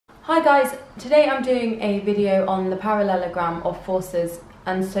Hi guys, today I'm doing a video on the parallelogram of forces,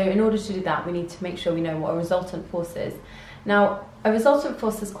 and so in order to do that we need to make sure we know what a resultant force is. Now, a resultant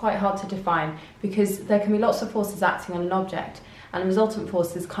force is quite hard to define because there can be lots of forces acting on an object, and a resultant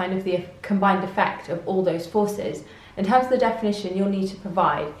force is kind of the combined effect of all those forces. In terms of the definition you'll need to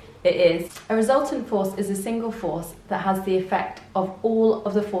provide, it is a resultant force is a single force that has the effect of all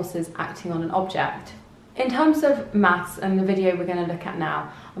of the forces acting on an object. In terms of maths and the video we're going to look at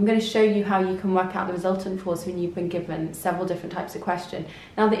now, I'm going to show you how you can work out the resultant force when you've been given several different types of question.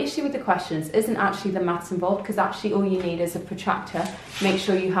 Now, the issue with the questions isn't actually the maths involved, because actually all you need is a protractor. Make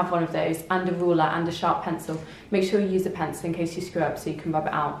sure you have one of those, and a ruler and a sharp pencil. Make sure you use a pencil in case you screw up so you can rub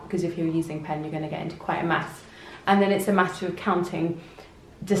it out, because if you're using pen you're going to get into quite a mess. And then it's a matter of counting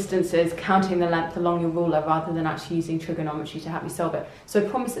distances, counting the length along your ruler rather than actually using trigonometry to help you solve it. So I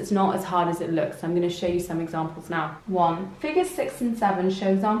promise it's not as hard as it looks. I'm going to show you some examples now. 1. Figures 6 and 7 show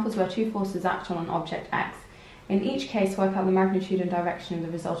examples where two forces act on an object X. In each case, work out the magnitude and direction of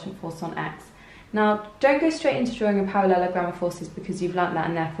the resultant force on X. Now, don't go straight into drawing a parallelogram of forces because you've learnt that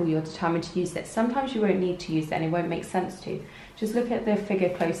and therefore you're determined to use it. Sometimes you won't need to use it and it won't make sense to. Just look at the figure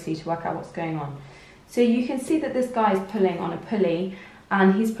closely to work out what's going on. So you can see that this guy is pulling on a pulley,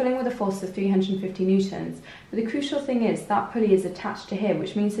 and he's pulling with a force of 350 newtons. But the crucial thing is that pulley is attached to here,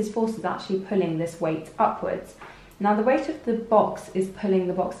 which means his force is actually pulling this weight upwards. Now, the weight of the box is pulling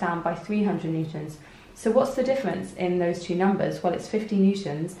the box down by 300 newtons. So what's the difference in those two numbers? Well, it's 50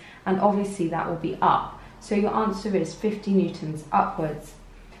 newtons, and obviously that will be up. So your answer is 50 newtons upwards.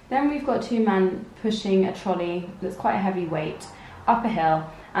 Then we've got two men pushing a trolley that's quite a heavy weight up a hill,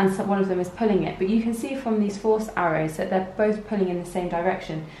 and so one of them is pulling it, but you can see from these force arrows that they're both pulling in the same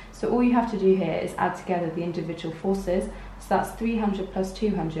direction. So all you have to do here is add together the individual forces. So that's 300 plus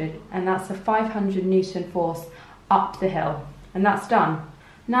 200, and that's a 500 Newton force up the hill, and that's done.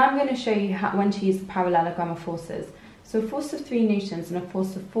 Now I'm going to show you when to use the parallelogram of forces. So a force of 3 newtons and a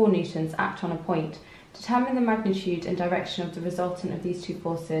force of 4 newtons act on a point. Determine the magnitude and direction of the resultant of these two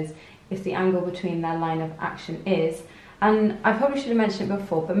forces if the angle between their line of action is. And I probably should have mentioned it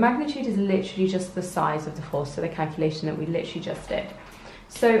before, but magnitude is literally just the size of the force, so the calculation that we literally just did.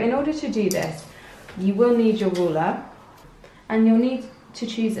 So in order to do this, you will need your ruler, and you'll need to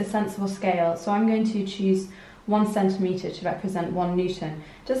choose a sensible scale. So I'm going to choose 1 centimetre to represent 1 newton.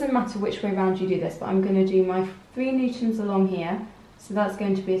 It doesn't matter which way around you do this, but I'm going to do my 3 newtons along here, so that's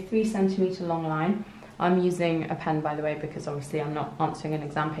going to be a 3 centimetre long line. I'm using a pen, by the way, because obviously I'm not answering an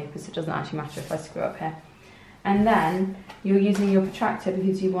exam paper, so it doesn't actually matter if I screw up here. And then you're using your protractor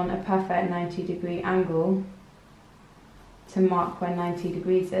because you want a perfect 90-degree angle to mark where 90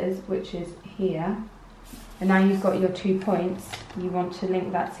 degrees is, which is here. And now you've got your 2 points, you want to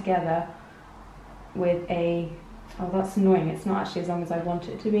link that together with a, oh, that's annoying, it's not actually as long as I want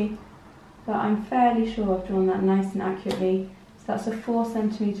it to be, but I'm fairly sure I've drawn that nice and accurately. So that's a 4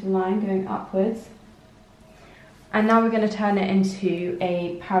 centimetre line going upwards. And now we're going to turn it into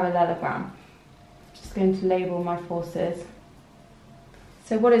a parallelogram. Just going to label my forces.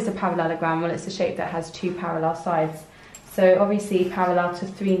 So what is a parallelogram? Well, it's a shape that has 2 parallel sides. So obviously parallel to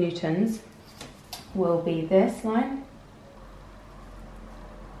 3 newtons will be this line.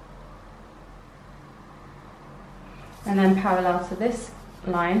 And then parallel to this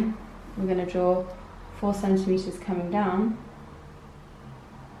line, we're going to draw 4 centimetres coming down.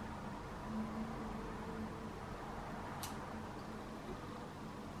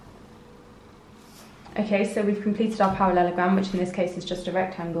 Okay, so we've completed our parallelogram, which in this case is just a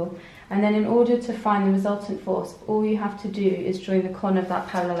rectangle. And then in order to find the resultant force, all you have to do is join the corner of that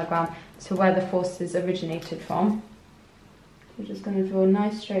parallelogram to where the force is originated from. We're just going to draw a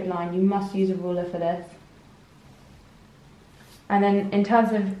nice straight line. You must use a ruler for this. And then in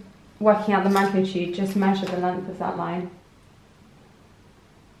terms of working out the magnitude, just measure the length of that line.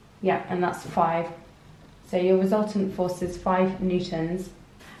 Yeah, and that's 5. So your resultant force is 5 newtons.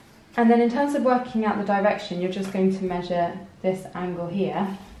 And then in terms of working out the direction, you're just going to measure this angle here.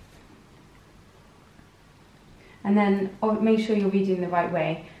 And then make sure you're reading the right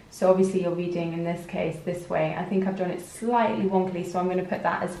way. So obviously you're reading, in this case, this way. I think I've drawn it slightly wonkily, so I'm going to put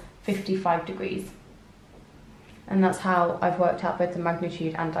that as 55 degrees. And that's how I've worked out both the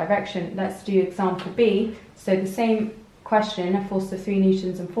magnitude and direction. Let's do example B. So the same question, a force of 3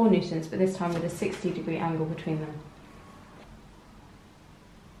 newtons and 4 newtons, but this time with a 60-degree angle between them.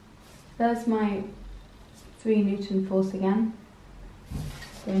 There's my 3 Newton force again.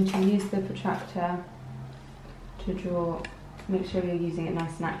 Going to use the protractor to draw, make sure you're using it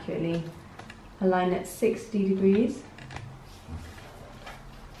nice and accurately, a line at 60 degrees.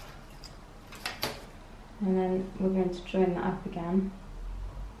 And then we're going to join that up again.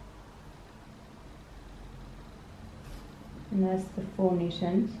 and there's the 4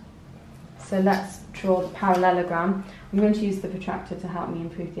 newtons. So let's draw the parallelogram. I'm going to use the protractor to help me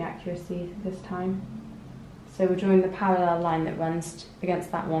improve the accuracy this time. So we're drawing the parallel line that runs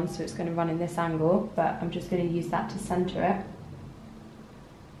against that one, so it's going to run in this angle, but I'm just going to use that to centre it.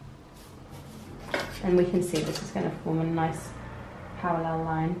 And we can see this is going to form a nice parallel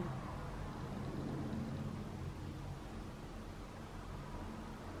line.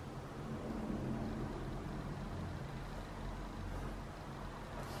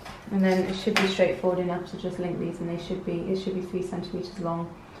 And then it should be straightforward enough to just link these, and it should be 3 centimetres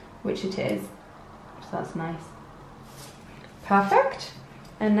long, which it is. So that's nice. Perfect.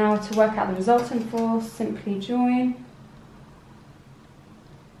 And now to work out the resultant force, simply join.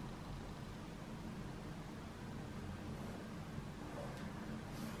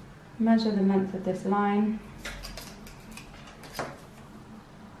 Measure the length of this line.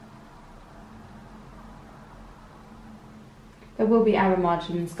 There will be error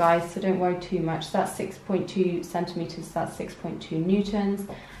margins, guys, so don't worry too much. So that's 6.2 centimetres, so that's 6.2 newtons.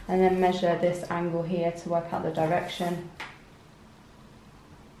 And then measure this angle here to work out the direction.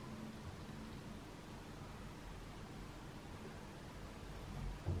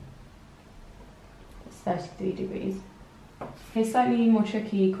 It's 33 degrees. Here's a slightly more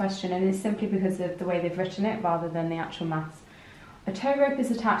tricky question, and it's simply because of the way they've written it rather than the actual maths. A tow rope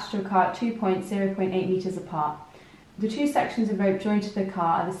is attached to a car at 2 points 0.8 metres apart. The 2 sections of rope joined to the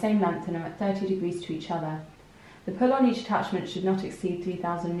car are the same length and are at 30 degrees to each other. The pull on each attachment should not exceed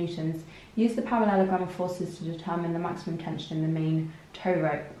 3,000 newtons. Use the parallelogram of forces to determine the maximum tension in the main tow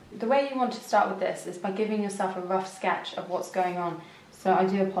rope. The way you want to start with this is by giving yourself a rough sketch of what's going on. So I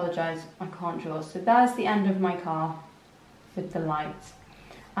do apologise, I can't draw. So there's the end of my car with the lights.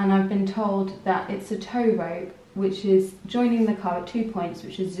 And I've been told that it's a tow rope which is joining the car at 2 points,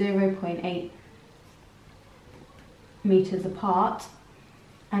 which is 0.8 metres apart,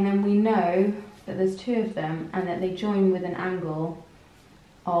 and then we know that there's 2 of them and that they join with an angle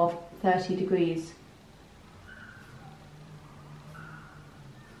of 30 degrees.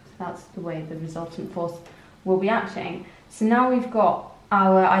 So that's the way the resultant force will be acting. So now we've got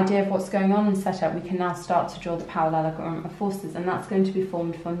our idea of what's going on and set up, we can now start to draw the parallelogram of forces, and that's going to be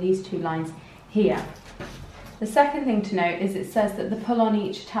formed from these 2 lines here. The second thing to note is it says that the pull on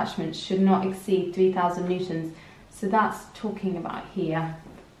each attachment should not exceed 3,000 newtons. So that's talking about here.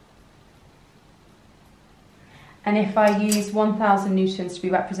 And if I use 1,000 newtons to be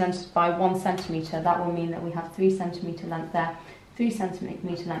represented by 1 centimetre, that will mean that we have 3 centimetre length there, 3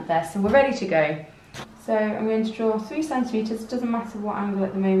 centimetre length there. So we're ready to go. So I'm going to draw 3 centimetres, doesn't matter what angle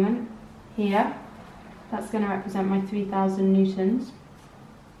at the moment, here. That's going to represent my 3,000 newtons.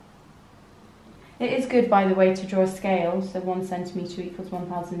 It is good, by the way, to draw a scale, so 1 centimetre equals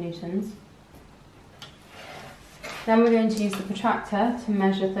 1,000 newtons. Then we're going to use the protractor to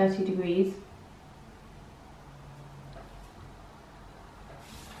measure 30 degrees.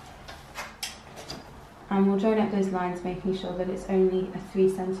 And we'll join up those lines, making sure that it's only a 3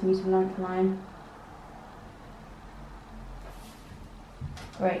 centimetre length line.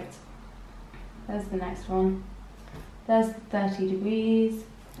 Great. There's the next one. There's the 30 degrees.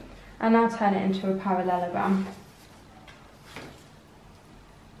 And now turn it into a parallelogram.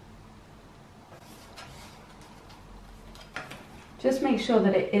 Just make sure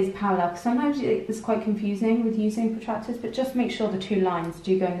that it is parallel, because sometimes it's quite confusing with using protractors, but just make sure the 2 lines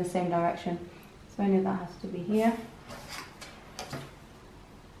do go in the same direction. So I know that has to be here.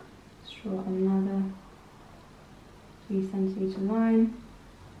 Let's draw another 3 centimetre line,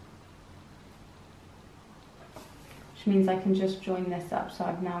 which means I can just join this up. So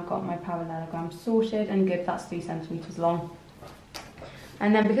I've now got my parallelogram sorted and good, that's 3 centimetres long.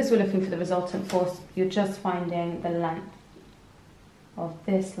 And then because we're looking for the resultant force, you're just finding the length of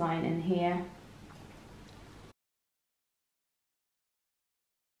this line in here,